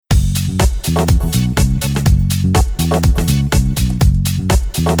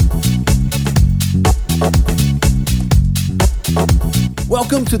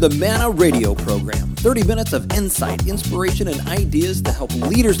Welcome to the Manna Radio program. 30 minutes of insight, inspiration, and ideas to help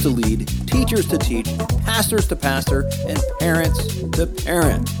leaders to lead, teachers to teach, pastors to pastor, and parents to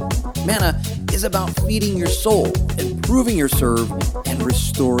parent. Manna is about feeding your soul, improving your serve, and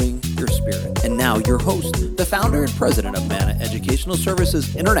restoring your spirit. And now your host, the founder and president of Manna Educational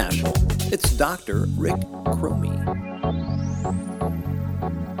Services International, it's Dr. Rick Cromie.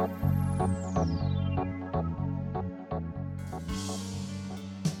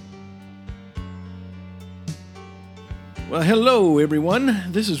 Well, hello, everyone.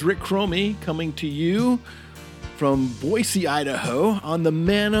 This is Rick Cromie coming to you from Boise, Idaho on the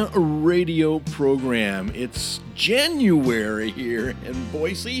Manna Radio program. It's January here in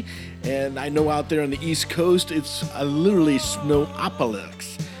Boise, and I know out there on the East Coast, it's literally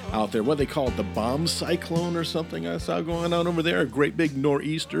snowopocalypse out there. What they call it, the bomb cyclone or something I saw going on over there. A great big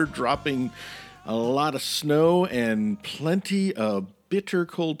nor'easter dropping a lot of snow and plenty of bitter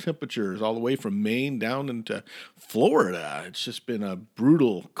cold temperatures all the way from Maine down into Florida. It's just been a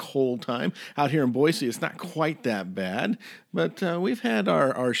brutal cold time. Out here in Boise, it's not quite that bad, but we've had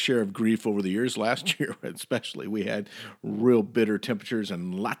our share of grief over the years. Last year especially, we had real bitter temperatures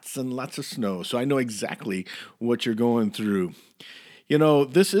and lots of snow. So I know exactly what you're going through. You know,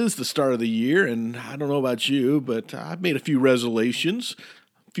 this is the start of the year, and I don't know about you, but I've made a few resolutions,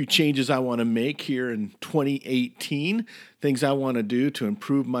 a few changes I want to make here in 2018, things I want to do to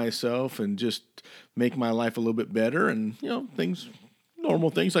improve myself and just make my life a little bit better. And, you know, normal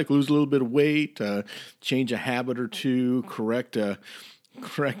things like lose a little bit of weight, change a habit or two, correct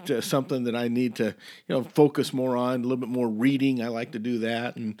something that I need to, focus more on, a little bit more reading. I like to do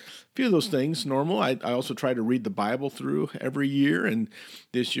that. And a few of those things normal. I also try to read the Bible through every year. And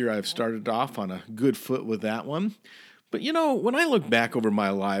this year I've started off on a good foot with that one. But, when I look back over my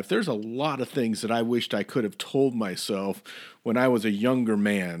life, there's a lot of things that I wished I could have told myself when I was a younger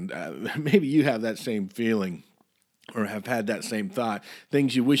man. Maybe you have that same feeling or have had that same thought,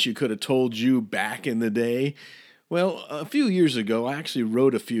 things you wish you could have told you back in the day. Well, a few years ago, I actually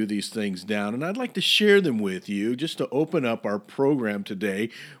wrote a few of these things down, and I'd like to share them with you just to open up our program today,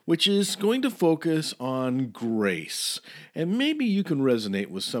 which is going to focus on grace. And maybe you can resonate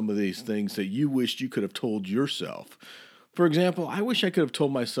with some of these things that you wished you could have told yourself. For example, I wish I could have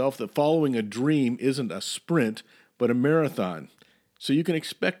told myself that following a dream isn't a sprint, but a marathon. So you can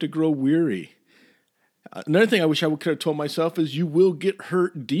expect to grow weary. Another thing I wish I could have told myself is you will get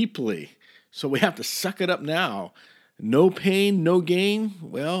hurt deeply. So we have to suck it up now. No pain, no gain.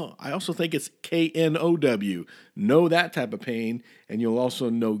 Well, I also think it's KNOW. Know that type of pain, and you'll also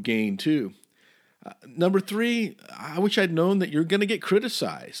know gain too. Number 3, I wish I'd known that you're going to get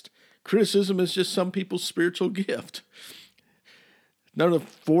criticized. Criticism is just some people's spiritual gift. Another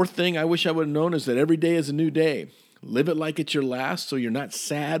 4th thing I wish I would have known is that every day is a new day. Live it like it's your last so you're not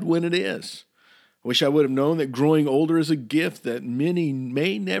sad when it is. I wish I would have known that growing older is a gift that many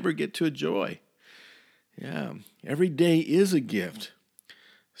may never get to enjoy. Yeah, every day is a gift.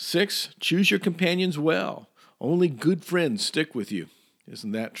 6, choose your companions well. Only good friends stick with you.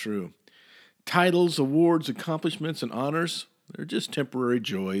 Isn't that true? Titles, awards, accomplishments, and honors, they're just temporary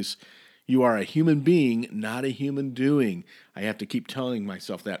joys. You are a human being, not a human doing. I have to keep telling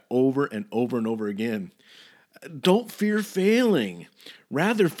myself that over and over and over again. Don't fear failing.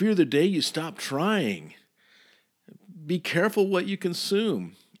 Rather fear the day you stop trying. Be careful what you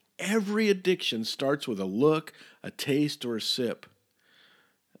consume. Every addiction starts with a look, a taste, or a sip.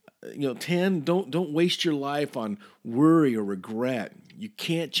 10, don't waste your life on worry or regret. You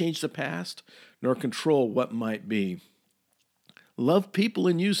can't change the past nor control what might be. Love people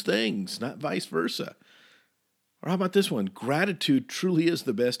and use things, not vice versa. Or how about this one? Gratitude truly is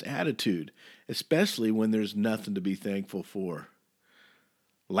the best attitude, especially when there's nothing to be thankful for.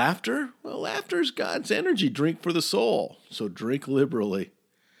 Laughter? Well, laughter is God's energy drink for the soul, so drink liberally.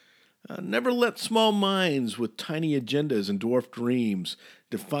 Never let small minds with tiny agendas and dwarf dreams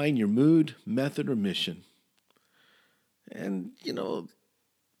define your mood, method, or mission. And,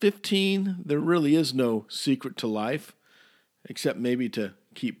 15, there really is no secret to life, except maybe to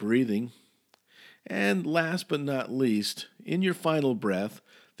keep breathing. And last but not least, in your final breath,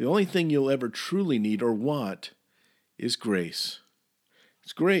 the only thing you'll ever truly need or want is grace.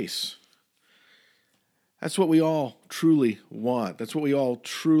 It's grace. That's what we all truly want. That's what we all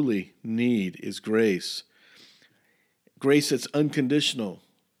truly need is grace. Grace that's unconditional.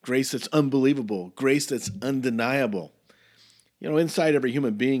 Grace that's unbelievable. Grace that's undeniable. Inside every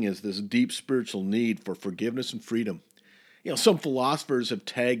human being is this deep spiritual need for forgiveness and freedom. Some philosophers have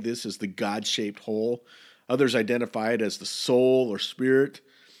tagged this as the God-shaped hole. Others identify it as the soul or spirit.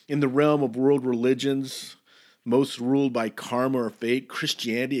 In the realm of world religions, most ruled by karma or fate,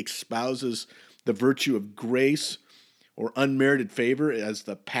 Christianity espouses the virtue of grace or unmerited favor as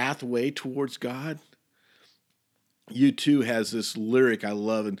the pathway towards God. U2 has this lyric I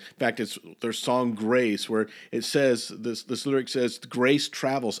love. In fact, it's their song Grace, where it says, this lyric says, grace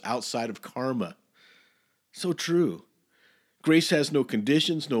travels outside of karma. So true. Grace has no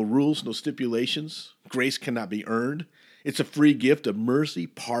conditions, no rules, no stipulations. Grace cannot be earned. It's a free gift of mercy,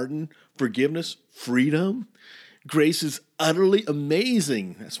 pardon, forgiveness, freedom. Grace is utterly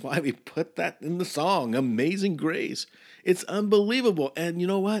amazing. That's why we put that in the song, Amazing Grace. It's unbelievable. And you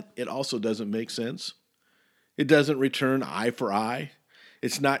know what? It also doesn't make sense. It doesn't return eye for eye.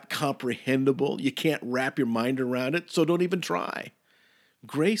 It's not comprehensible. You can't wrap your mind around it, so don't even try.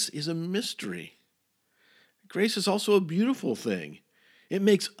 Grace is a mystery. Grace is also a beautiful thing. It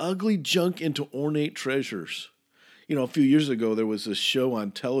makes ugly junk into ornate treasures. A few years ago, there was this show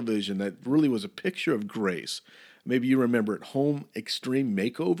on television that really was a picture of grace. Maybe you remember it, Home Extreme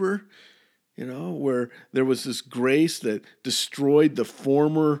Makeover, where there was this grace that destroyed the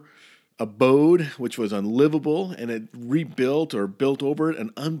former abode, which was unlivable, and it rebuilt or built over it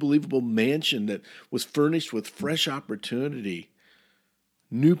an unbelievable mansion that was furnished with fresh opportunity,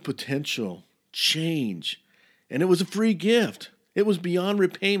 new potential, change. And it was a free gift. It was beyond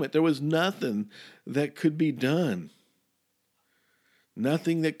repayment. There was nothing that could be done.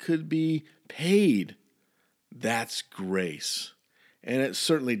 Nothing that could be paid. That's grace. And it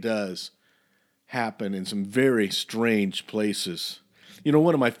certainly does happen in some very strange places.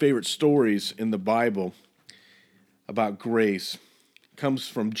 One of my favorite stories in the Bible about grace comes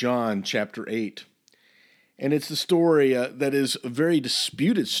from John chapter 8. And it's the story that is a very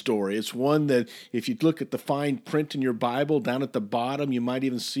disputed story. It's one that if you look at the fine print in your Bible, down at the bottom, you might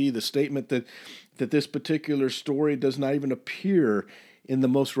even see the statement that this particular story does not even appear in the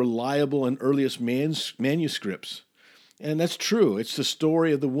most reliable and earliest manuscripts. And that's true. It's the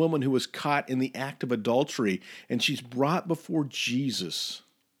story of the woman who was caught in the act of adultery, and she's brought before Jesus.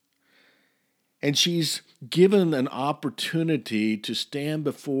 And she's given an opportunity to stand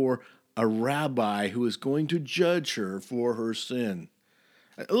before a rabbi who is going to judge her for her sin.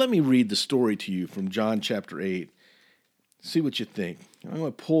 Let me read the story to you from John chapter 8. See what you think. I'm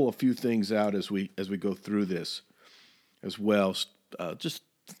going to pull a few things out as we go through this as well. Just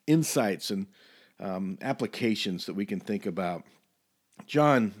insights and applications that we can think about.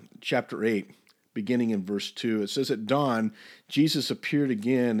 John chapter 8, beginning in verse 2, it says, at dawn, Jesus appeared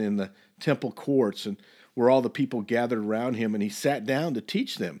again in the temple courts and where all the people gathered around him, and he sat down to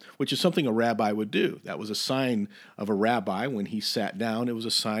teach them, which is something a rabbi would do. That was a sign of a rabbi. When he sat down, it was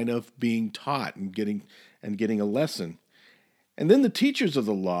a sign of being taught and getting a lesson. And then the teachers of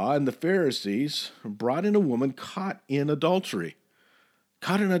the law and the Pharisees brought in a woman caught in adultery.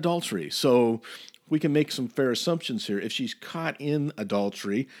 So we can make some fair assumptions here. If she's caught in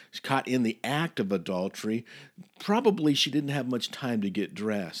adultery, she's caught in the act of adultery, probably she didn't have much time to get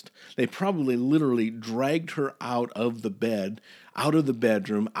dressed. They probably literally dragged her out of the bed, out of the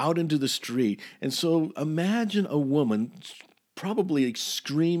bedroom, out into the street. And so imagine a woman probably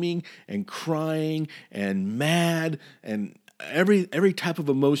screaming and crying and mad and every type of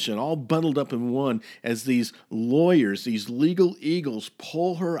emotion all bundled up in one as these lawyers, these legal eagles,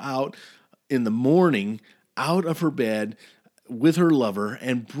 pull her out in the morning out of her bed with her lover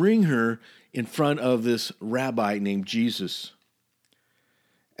and bring her in front of this rabbi named Jesus.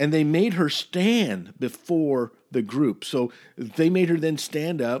 And they made her stand before the group. So they made her then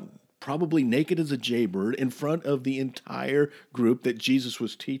stand up, probably naked as a jaybird, in front of the entire group that Jesus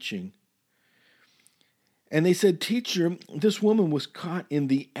was teaching. And they said, "Teacher, this woman was caught in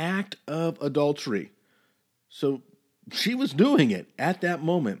the act of adultery." So she was doing it at that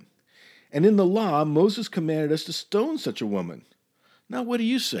moment. And in the law, Moses commanded us to stone such a woman. Now, what do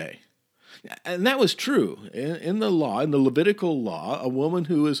you say? And that was true. In the law, in the Levitical law, a woman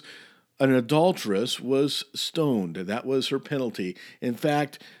who is an adulteress was stoned. That was her penalty. In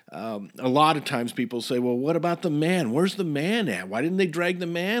fact, a lot of times people say, well, what about the man? Where's the man at? Why didn't they drag the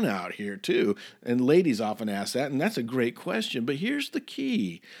man out here too? And ladies often ask that, and that's a great question. But here's the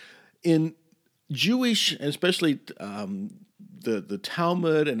key. In Jewish, especially the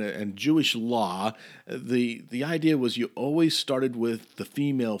Talmud and Jewish law, the idea was you always started with the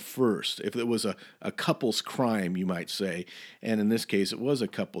female first. If it was a couple's crime, you might say, and in this case, it was a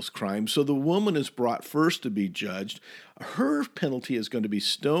couple's crime. So the woman is brought first to be judged. Her penalty is going to be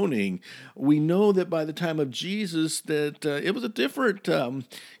stoning. We know that by the time of Jesus that it was a different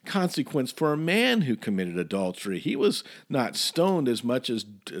consequence for a man who committed adultery. He was not stoned as much as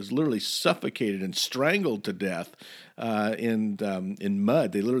literally suffocated and strangled to death in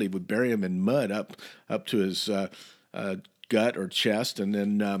mud. They literally would bury him in mud up to his gut or chest, and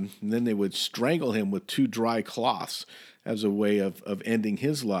then they would strangle him with 2 dry cloths as a way of ending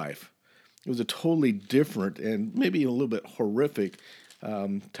his life. It was a totally different and maybe a little bit horrific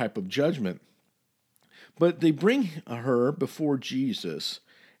type of judgment. But they bring her before Jesus,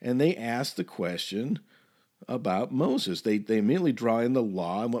 and they ask the question about Moses. They immediately draw in the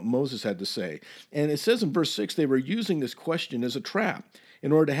law and what Moses had to say. And it says in verse 6, they were using this question as a trap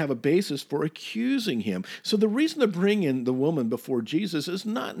in order to have a basis for accusing him. So the reason to bring in the woman before Jesus is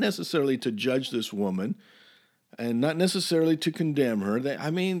not necessarily to judge this woman, and not necessarily to condemn her.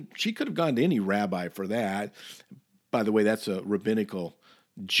 She could have gone to any rabbi for that. By the way, that's a rabbinical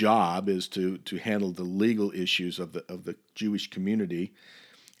job, is to handle the legal issues of the Jewish community.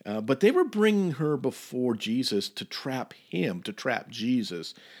 But they were bringing her before Jesus to trap him, to trap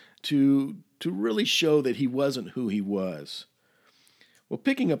Jesus, to really show that he wasn't who he was. Well,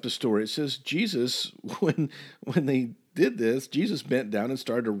 picking up the story, it says Jesus, when they did this, Jesus bent down and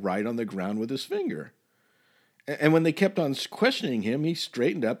started to write on the ground with his finger. And when they kept on questioning him, he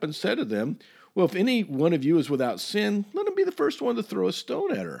straightened up and said to them, well, if any one of you is without sin, let him be the first one to throw a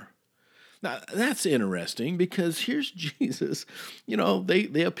stone at her. Now, that's interesting because here's Jesus.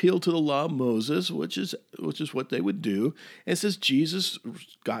 They appeal to the law of Moses, which is what they would do. And it says Jesus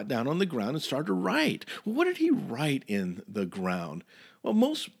got down on the ground and started to write. Well, what did he write in the ground? Well,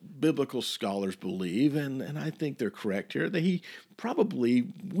 most biblical scholars believe, and I think they're correct here, that he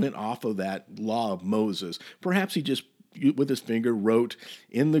probably went off of that law of Moses. Perhaps he just, with his finger, wrote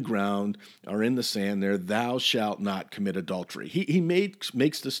in the ground or in the sand there, "Thou shalt not commit adultery." He makes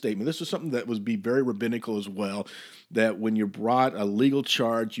the statement. This is something that would be very rabbinical as well, that when you brought a legal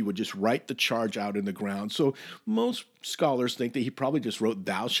charge, you would just write the charge out in the ground. So most scholars think that he probably just wrote,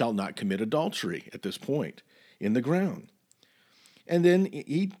 "Thou shalt not commit adultery" at this point in the ground. And then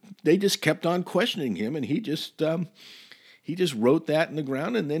they just kept on questioning him, and he just wrote that in the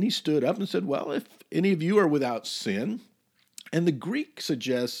ground, and then he stood up and said, well, if any of you are without sin, and the Greek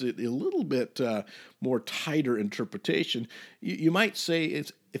suggests it a little bit more tighter interpretation. You might say,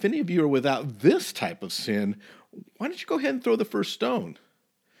 if any of you are without this type of sin, why don't you go ahead and throw the first stone?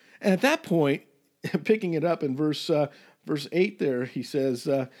 And at that point, picking it up in verse 8 there, he says,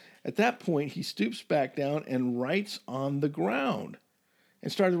 at that point, he stoops back down and writes on the ground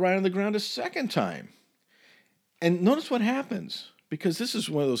and started writing on the ground a second time. And notice what happens, because this is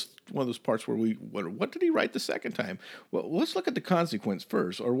one of those parts where we wonder, what did he write the second time? Well, let's look at the consequence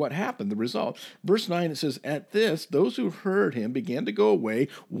first, or what happened, the result. Verse 9, it says, at this, those who heard him began to go away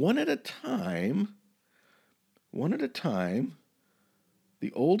one at a time, the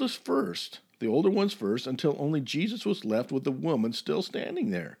older ones first, until only Jesus was left with the woman still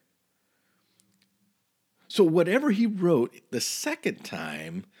standing there. So whatever he wrote the second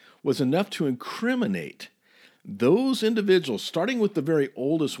time was enough to incriminate those individuals, starting with the very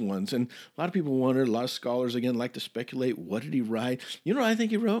oldest ones. And a lot of people wonder, a lot of scholars, again, like to speculate, what did he write? You know what I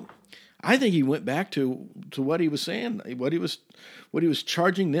think he wrote? I think he went back to what he was saying, what he was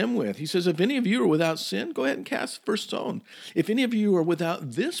charging them with. He says, if any of you are without sin, go ahead and cast the first stone. If any of you are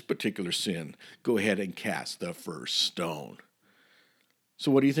without this particular sin, go ahead and cast the first stone.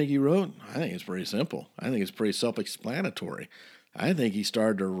 So what do you think he wrote? I think it's pretty simple. I think it's pretty self-explanatory. I think he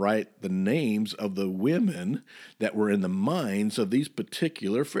started to write the names of the women that were in the minds of these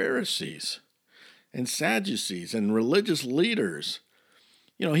particular Pharisees and Sadducees and religious leaders.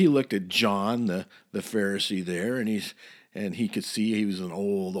 You know, he looked at John, the Pharisee there, and he could see he was an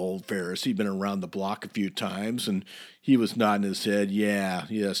old Pharisee. He'd been around the block a few times, and he was nodding his head,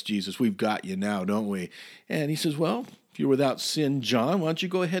 yes, Jesus, we've got you now, don't we? And he says, well, if you're without sin, John, why don't you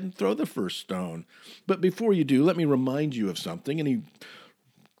go ahead and throw the first stone? But before you do, let me remind you of something. And he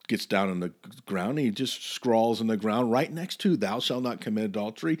gets down on the ground, and he just scrawls on the ground right next to thou shalt not commit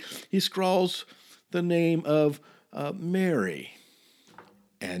adultery. He scrawls the name of Mary.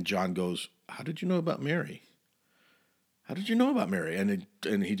 And John goes, how did you know about Mary? How did you know about Mary? And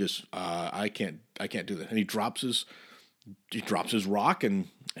he just, I can't do that. And he drops his rock and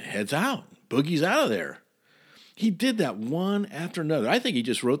heads out, boogies out of there. He did that one after another. I think he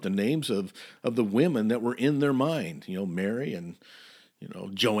just wrote the names of the women that were in their mind. Mary and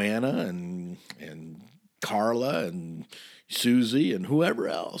Joanna and Carla and Susie and whoever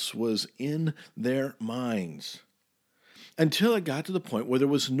else was in their minds. Until it got to the point where there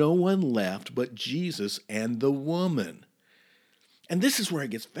was no one left but Jesus and the woman. And this is where it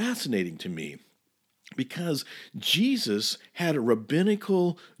gets fascinating to me, because Jesus had a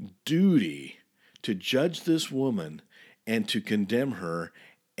rabbinical duty to judge this woman and to condemn her,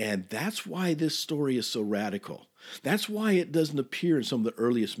 and that's why this story is so radical. That's why it doesn't appear in some of the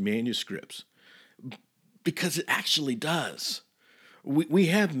earliest manuscripts, because it actually does. We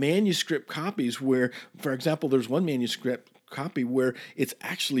have manuscript copies where, for example, there's one manuscript copy where it's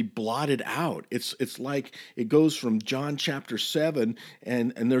actually blotted out. It's like it goes from John chapter 7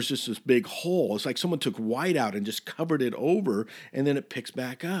 and there's just this big hole. It's like someone took white out and just covered it over, and then it picks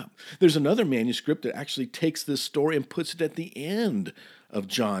back up. There's another manuscript that actually takes this story and puts it at the end of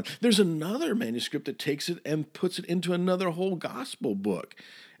John. There's another manuscript that takes it and puts it into another whole gospel book.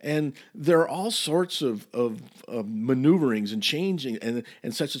 And there are all sorts of maneuverings and changing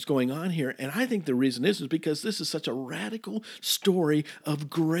and such that's going on here. And I think the reason is because this is such a radical story of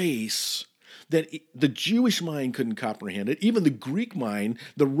grace that the Jewish mind couldn't comprehend it. Even the Greek mind,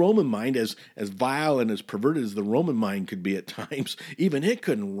 the Roman mind, as vile and as perverted as the Roman mind could be at times, even it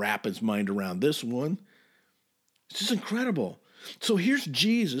couldn't wrap its mind around this one. It's just incredible. So here's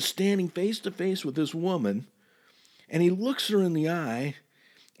Jesus standing face to face with this woman, and he looks her in the eye,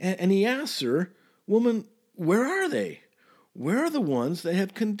 and he asks her, "Woman, where are they? Where are the ones that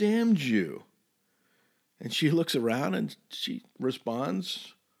have condemned you?" And she looks around and she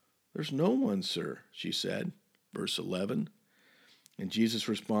responds, "There's no one, sir," she said. Verse 11. And Jesus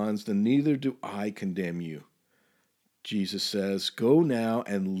responds, "Then neither do I condemn you." Jesus says, "Go now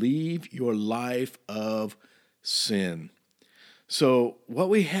and leave your life of sin." So what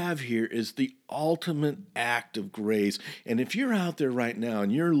we have here is the ultimate act of grace. And if you're out there right now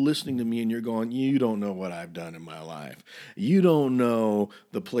and you're listening to me and you're going, "You don't know what I've done in my life. You don't know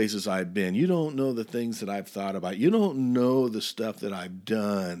the places I've been. You don't know the things that I've thought about. You don't know the stuff that I've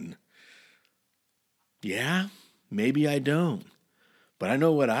done." Yeah, maybe I don't. But I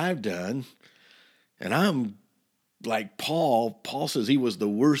know what I've done. And I'm like Paul says he was the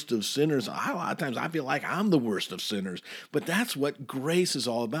worst of sinners. A lot of times I feel like I'm the worst of sinners. But that's what grace is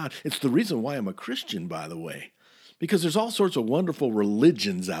all about. It's the reason why I'm a Christian, by the way. Because there's all sorts of wonderful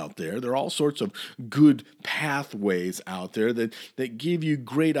religions out there. There are all sorts of good pathways out there that give you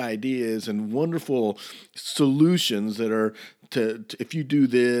great ideas and wonderful solutions that are to if you do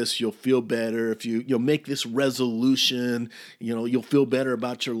this, you'll feel better. If you'll make this resolution, you'll feel better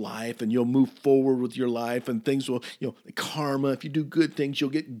about your life and you'll move forward with your life, and things will, karma, if you do good things,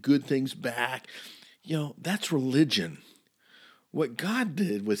 you'll get good things back. That's religion. What God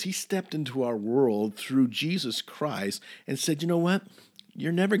did was he stepped into our world through Jesus Christ and said, "You know what?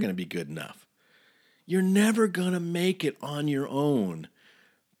 You're never going to be good enough. You're never going to make it on your own.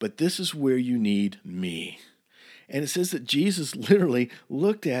 But this is where you need me." And it says that Jesus literally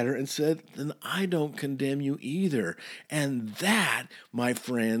looked at her and said, "Then I don't condemn you either." And that, my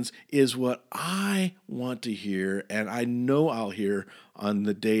friends, is what I want to hear, and I know I'll hear on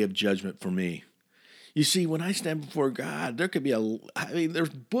the day of judgment for me. You see, when I stand before God, there could be there's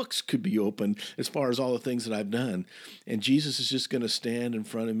books could be opened as far as all the things that I've done. And Jesus is just going to stand in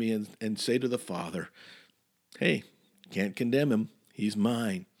front of me and say to the Father, "Hey, can't condemn him. He's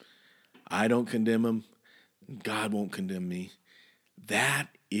mine. I don't condemn him. God won't condemn me." That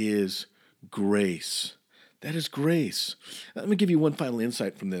is grace. That is grace. Let me give you one final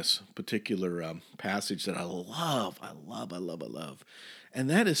insight from this particular passage that I love. And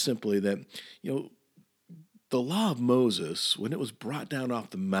that is simply that, the law of Moses, when it was brought down off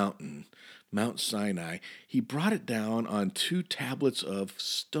the mountain, Mount Sinai, he brought it down on 2 tablets of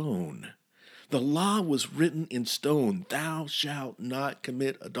stone. The law was written in stone. "Thou shalt not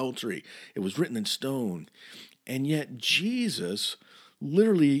commit adultery." It was written in stone. And yet Jesus,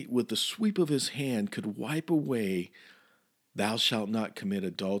 literally with the sweep of his hand, could wipe away "Thou shalt not commit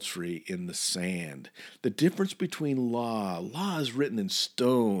adultery" in the sand. The difference between law is written in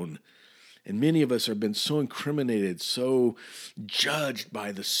stone. And many of us have been so incriminated, so judged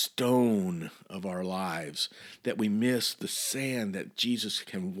by the stone of our lives that we miss the sand that Jesus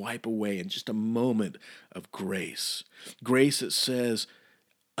can wipe away in just a moment of grace. Grace that says,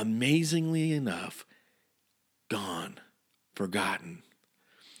 amazingly enough, gone, forgotten.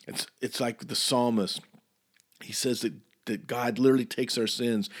 It's like the psalmist. He says that God literally takes our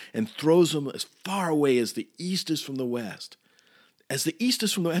sins and throws them as far away as the east is from the west. As the east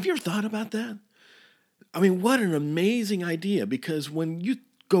is from the west. Have you ever thought about that? I mean, what an amazing idea, because when you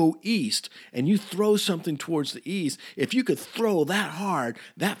go east and you throw something towards the east, if you could throw that hard,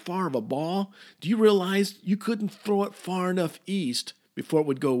 that far of a ball, do you realize you couldn't throw it far enough east before it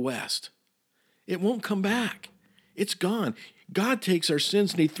would go west? It won't come back. It's gone. God takes our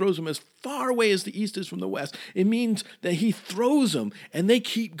sins and he throws them as far away as the east is from the west. It means that he throws them and they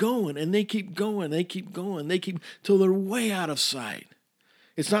keep going and they keep going, they keep going, they keep till they're way out of sight.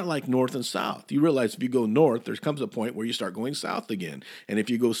 It's not like north and south. You realize if you go north, there comes a point where you start going south again. And if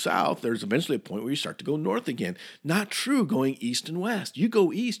you go south, there's eventually a point where you start to go north again. Not true going east and west. You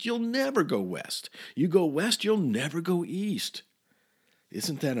go east, you'll never go west. You go west, you'll never go east.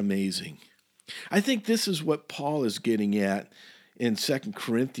 Isn't that amazing? I think this is what Paul is getting at in 2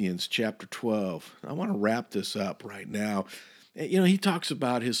 Corinthians chapter 12. I want to wrap this up right now. You know, he talks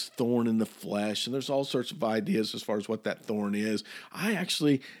about his thorn in the flesh, and there's all sorts of ideas as far as what that thorn is. I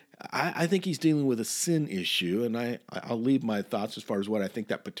think he's dealing with a sin issue, and I'll leave my thoughts as far as what I think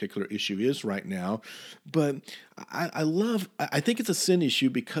that particular issue is right now. But I think it's a sin issue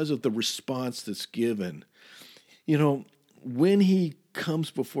because of the response that's given. You know, when he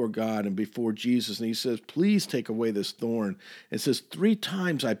comes before God and before Jesus, and he says, please take away this thorn. It says, 3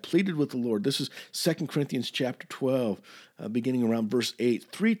 times I pleaded with the Lord. This is 2 Corinthians chapter 12, beginning around verse 8.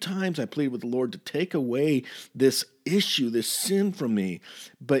 3 times I pleaded with the Lord to take away this issue, this sin from me.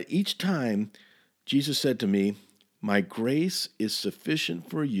 But each time, Jesus said to me, my grace is sufficient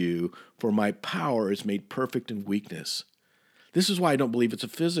for you, for my power is made perfect in weakness. This is why I don't believe it's a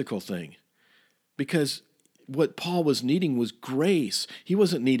physical thing, because what Paul was needing was grace. He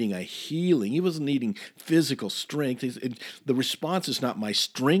wasn't needing a healing. He wasn't needing physical strength. The response is not my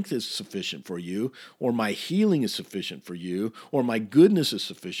strength is sufficient for you, or my healing is sufficient for you, or my goodness is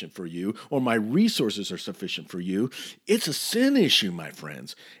sufficient for you, or my resources are sufficient for you. It's a sin issue, my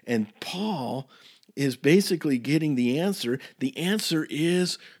friends. And Paul is basically getting the answer. The answer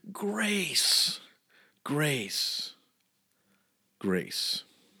is grace. Grace. Grace.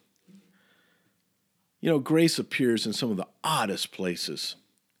 You know, grace appears in some of the oddest places,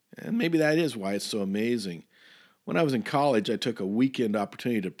 and maybe that is why it's so amazing. When I was in college, I took a weekend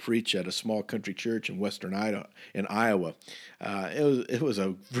opportunity to preach at a small country church in western Iowa. It was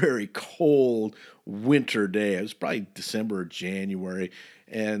a very cold winter day. It was probably December or January.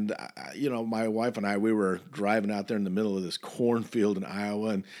 And, my wife and I, we were driving out there in the middle of this cornfield in Iowa,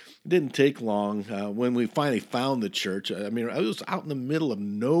 and it didn't take long when we finally found the church. I mean, I was out in the middle of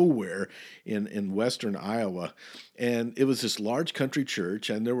nowhere in western Iowa, and it was this large country church,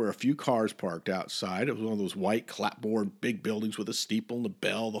 and there were a few cars parked outside. It was one of those white clapboard big buildings with a steeple and a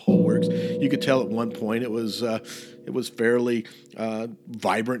bell, the whole works. You could tell at one point it was fairly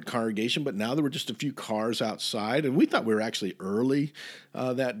vibrant congregation, but now there were just a few cars outside, and we thought we were actually early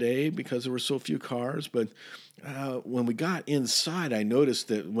that day because there were so few cars. But when we got inside, I noticed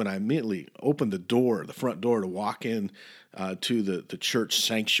that when I immediately opened the front door to walk in to the church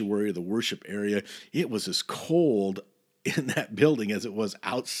sanctuary, the worship area, it was as cold in that building as it was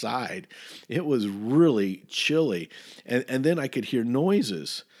outside. It was really chilly. And then I could hear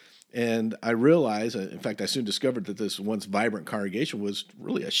noises. And I realized, in fact, I soon discovered that this once vibrant congregation was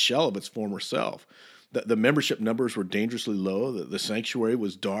really a shell of its former self. The membership numbers were dangerously low. The sanctuary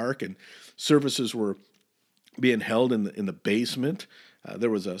was dark, and services were being held in the basement. There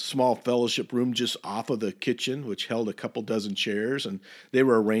was a small fellowship room just off of the kitchen, which held a couple dozen chairs, and they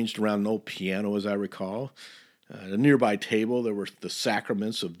were arranged around an old piano, as I recall. At a nearby table, there were the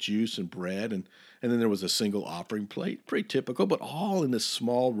sacraments of juice and bread, and then there was a single offering plate. Pretty typical, but all in this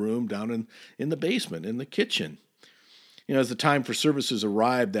small room down in the basement, in the kitchen. You know, as the time for services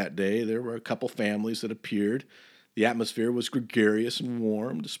arrived that day, there were a couple families that appeared. The atmosphere was gregarious and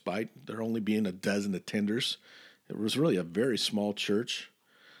warm, despite there only being a dozen attenders. It was really a very small church.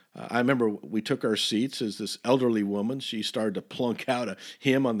 I remember we took our seats as this elderly woman, she started to plunk out a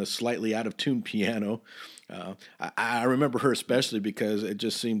hymn on the slightly out-of-tune piano. I remember her especially because it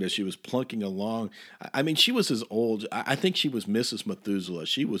just seemed as she was plunking along. I mean, she was as old. I think she was Mrs. Methuselah.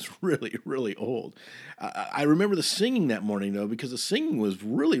 She was really, really old. I remember the singing that morning, though, because the singing was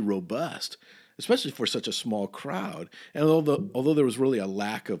really robust, especially for such a small crowd. And although there was really a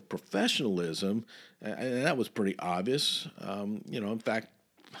lack of professionalism, and that was pretty obvious, in fact,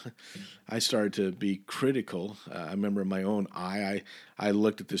 I started to be critical. I remember in my own eye, I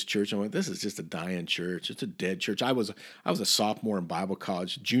looked at this church and I went, this is just a dying church. It's a dead church. I was a sophomore in Bible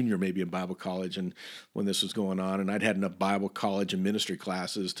college, junior maybe in Bible college, and when this was going on, and I'd had enough Bible college and ministry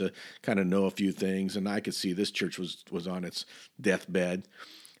classes to kind of know a few things, and I could see this church was on its deathbed.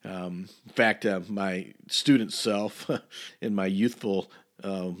 In fact, my student self in my youthful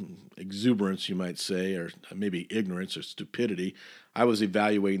exuberance, you might say, or maybe ignorance or stupidity. I was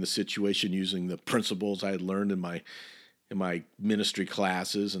evaluating the situation using the principles I had learned in my ministry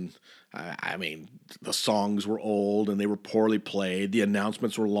classes, and I mean, the songs were old and they were poorly played. The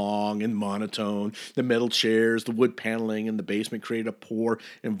announcements were long and monotone. The metal chairs, the wood paneling in the basement created a poor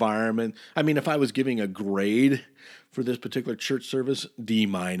environment. I mean, if I was giving a grade for this particular church service, D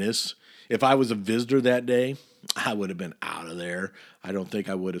minus. If I was a visitor that day, I would have been out of there. I don't think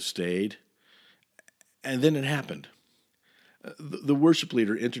I would have stayed. And then it happened. The worship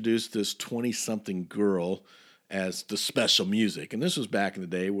leader introduced this 20-something girl as the special music. And this was back in the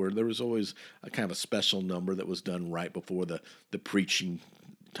day where there was always a kind of a special number that was done right before the preaching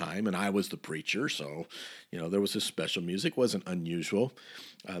time, and I was the preacher, so, there was this special music. It wasn't unusual.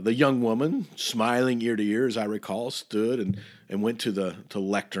 The young woman, smiling ear to ear, as I recall, stood and went to the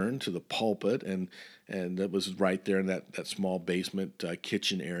lectern, to the pulpit, and it was right there in that small basement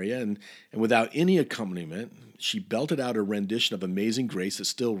kitchen area, and without any accompaniment, she belted out a rendition of Amazing Grace that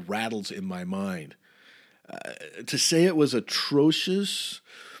still rattles in my mind. To say it was atrocious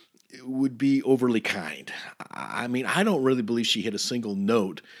would be overly kind. I mean, I don't really believe she hit a single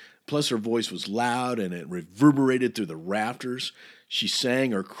note. Plus, her voice was loud and it reverberated through the rafters. She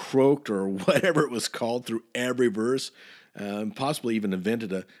sang or croaked or whatever it was called through every verse, possibly even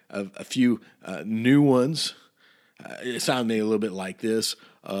invented a few new ones. It sounded a little bit like this.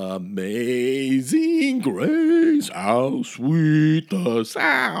 Amazing grace, how sweet the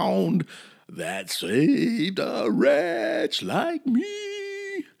sound that saved a wretch like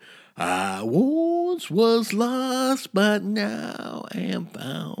me. I once was lost, but now am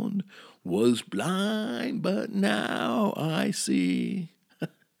found. Was blind, but now I see.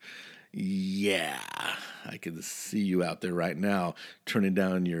 Yeah, I can see you out there right now turning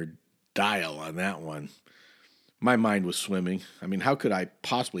down your dial on that one. My mind was swimming. I mean, how could I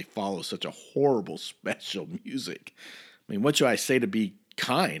possibly follow such a horrible special music? I mean, what should I say to be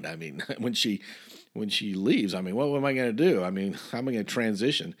kind? I mean, when she leaves, I mean, what am I going to do? I mean, how am I going to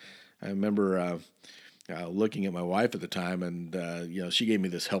transition? I remember looking at my wife at the time, and she gave me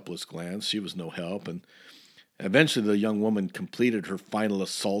this helpless glance. She was no help, and eventually the young woman completed her final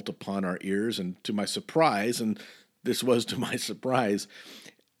assault upon our ears, and to my surprise, and this was to my surprise,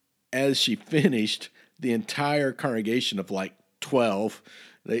 as she finished, the entire congregation of like 12,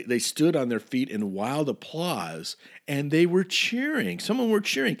 they stood on their feet in wild applause, and they were cheering. Someone were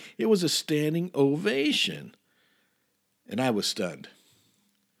cheering. It was a standing ovation, and I was stunned.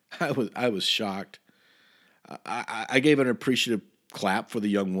 I was shocked. I gave an appreciative clap for the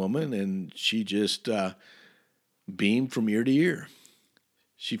young woman, and she just beamed from ear to ear.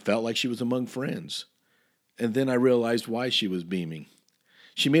 She felt like she was among friends. And then I realized why she was beaming.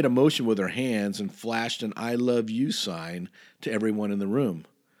 She made a motion with her hands and flashed an I love you sign to everyone in the room.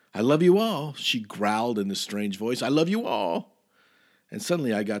 I love you all, she growled in this strange voice. I love you all. And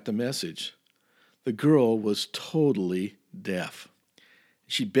suddenly I got the message. The girl was totally deaf.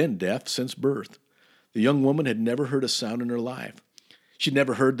 She'd been deaf since birth. The young woman had never heard a sound in her life. She'd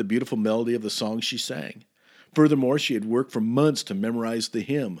never heard the beautiful melody of the song she sang. Furthermore, she had worked for months to memorize the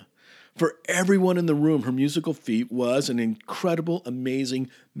hymn. For everyone in the room, her musical feat was an incredible, amazing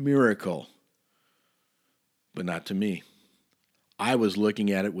miracle. But not to me. I was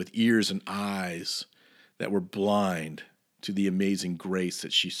looking at it with ears and eyes that were blind to the amazing grace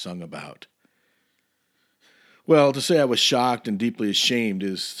that she sung about. Well, to say I was shocked and deeply ashamed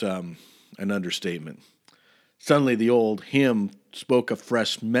is an understatement. Suddenly, the old hymn spoke a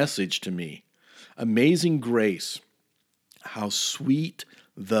fresh message to me. Amazing grace. How sweet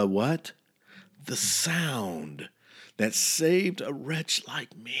the what? The sound that saved a wretch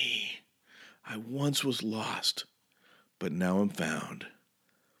like me. I once was lost, but now am found.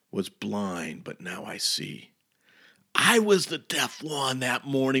 Was blind, but now I see. I was the deaf one that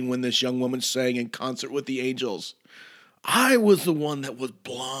morning when this young woman sang in concert with the angels. I was the one that was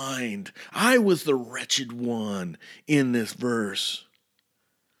blind. I was the wretched one in this verse.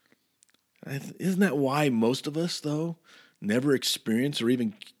 Isn't that why most of us, though, never experience or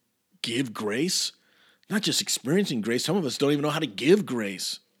even give grace? Not just experiencing grace, some of us don't even know how to give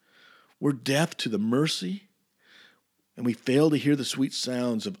grace. We're deaf to the mercy, and we fail to hear the sweet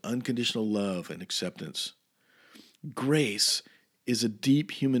sounds of unconditional love and acceptance. Grace is a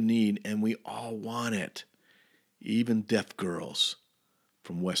deep human need, and we all want it, even deaf girls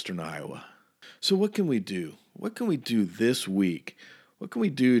from Western Iowa. So what can we do? What can we do this week? What can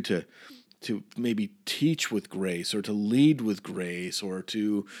we do to maybe teach with grace, or to lead with grace, or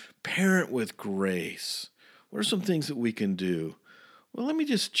to parent with grace? What are some things that we can do? Well, let me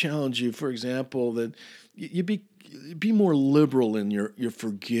just challenge you, for example, that you be Be more liberal in your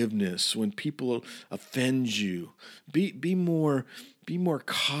forgiveness when people offend you. Be more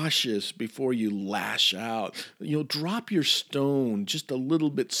cautious before you lash out. Drop your stone just a little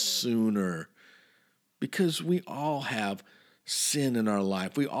bit sooner, because we all have sin in our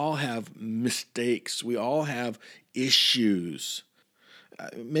life. We all have mistakes. We all have issues.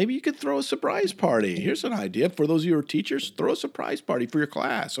 Maybe you could throw a surprise party. Here's an idea for those of you who are teachers: throw a surprise party for your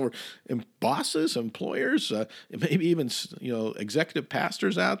class, or bosses, employers, maybe even executive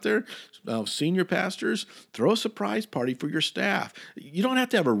pastors out there, senior pastors. Throw a surprise party for your staff. You don't have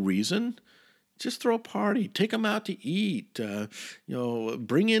to have a reason. Just throw a party. Take them out to eat.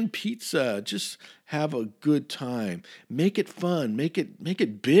 Bring in pizza. Just have a good time. Make it fun. Make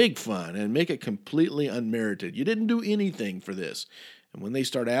it big fun, and make it completely unmerited. You didn't do anything for this. And when they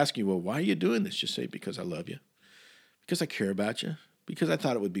start asking you, well, why are you doing this? Just say, because I love you. Because I care about you. Because I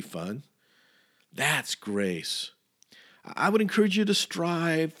thought it would be fun. That's grace. I would encourage you to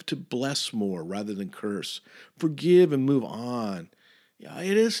strive to bless more rather than curse. Forgive and move on. Yeah,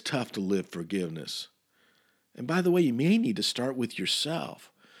 it is tough to live forgiveness. And by the way, you may need to start with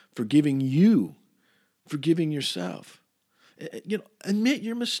yourself. Forgiving yourself. Admit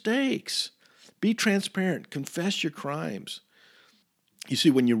your mistakes. Be transparent. Confess your crimes. You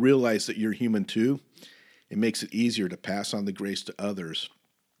see, when you realize that you're human too, it makes it easier to pass on the grace to others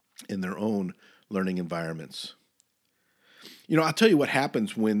in their own learning environments. I'll tell you what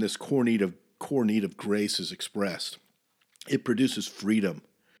happens when this core need of grace is expressed. It produces freedom.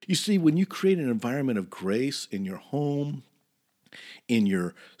 You see, when you create an environment of grace in your home, in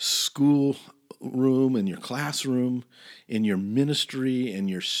your school room, in your classroom, in your ministry, in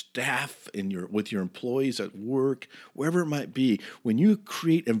your staff, with your employees at work, wherever it might be, when you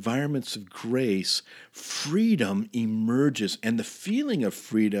create environments of grace, freedom emerges, and the feeling of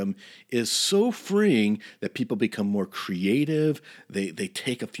freedom is so freeing that people become more creative. They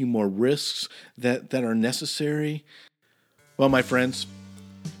take a few more risks that are necessary. Well, my friends,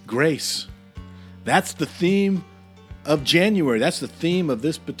 grace. That's the theme of January. That's the theme of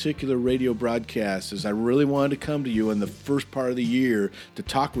this particular radio broadcast, is I really wanted to come to you in the first part of the year to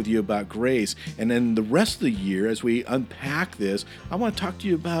talk with you about grace. And then the rest of the year, as we unpack this, I want to talk to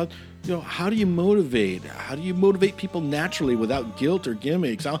you about, how do you motivate? How do you motivate people naturally without guilt or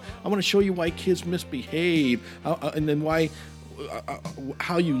gimmicks? I want to show you why kids misbehave, and then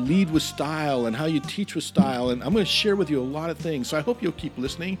how you lead with style and how you teach with style. And I'm going to share with you a lot of things. So I hope you'll keep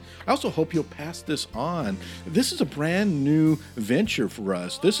listening. I also hope you'll pass this on. This is a brand new venture for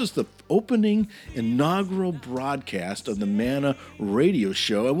us. This is the opening inaugural broadcast of the Manna Radio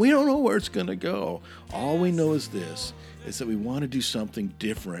Show, and we don't know where it's going to go. All we know is this, is that we want to do something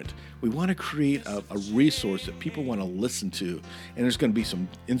different. We want to create a resource that people want to listen to, and there's going to be some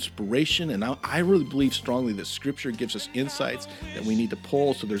inspiration, and I really believe strongly that Scripture gives us insights that we need to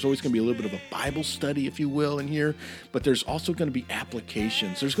pull, so there's always going to be a little bit of a Bible study, if you will, in here, but there's also going to be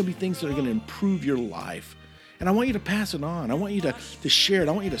applications. There's going to be things that are going to improve your life. And I want you to pass it on. I want you to share it.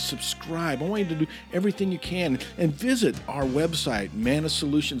 I want you to subscribe. I want you to do everything you can. And visit our website,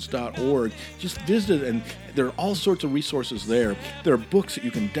 mannasolutions.org. Just visit, and there are all sorts of resources there. There are books that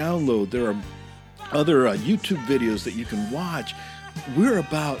you can download. There are other YouTube videos that you can watch. We're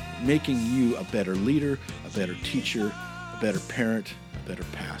about making you a better leader, a better teacher, a better parent, a better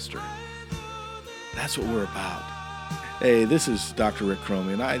pastor. That's what we're about. Hey, this is Dr. Rick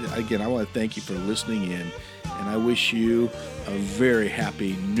Cromie, and I want to thank you for listening in. And I wish you a very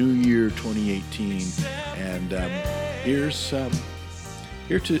happy New Year 2018. And here's to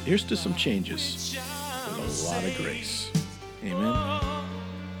some changes with a lot of grace. Amen.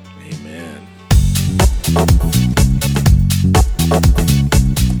 Amen.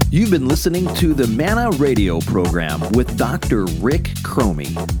 You've been listening to the Manna Radio program with Dr. Rick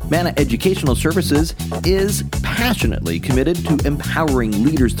Cromie. Manna Educational Services is passionately committed to empowering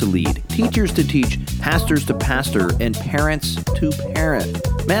leaders to lead, teachers to teach, pastors to pastor, and parents to parent.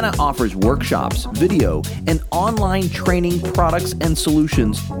 Manna offers workshops, video, and online training products and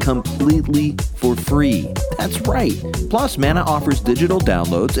solutions completely for free. That's right. Plus, Manna offers digital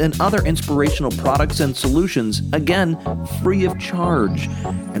downloads and other inspirational products and solutions, again, free of charge.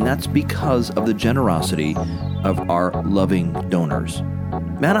 And that's because of the generosity of our loving donors.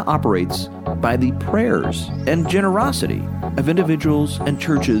 Manna operates by the prayers and generosity of individuals and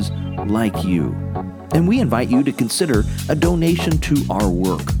churches like you. And we invite you to consider a donation to our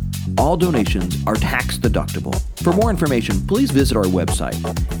work. All donations are tax deductible. For more information, please visit our website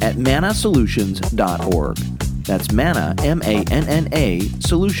at mannasolutions.org. That's Manna, M-A-N-N-A,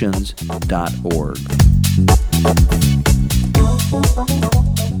 solutions.org.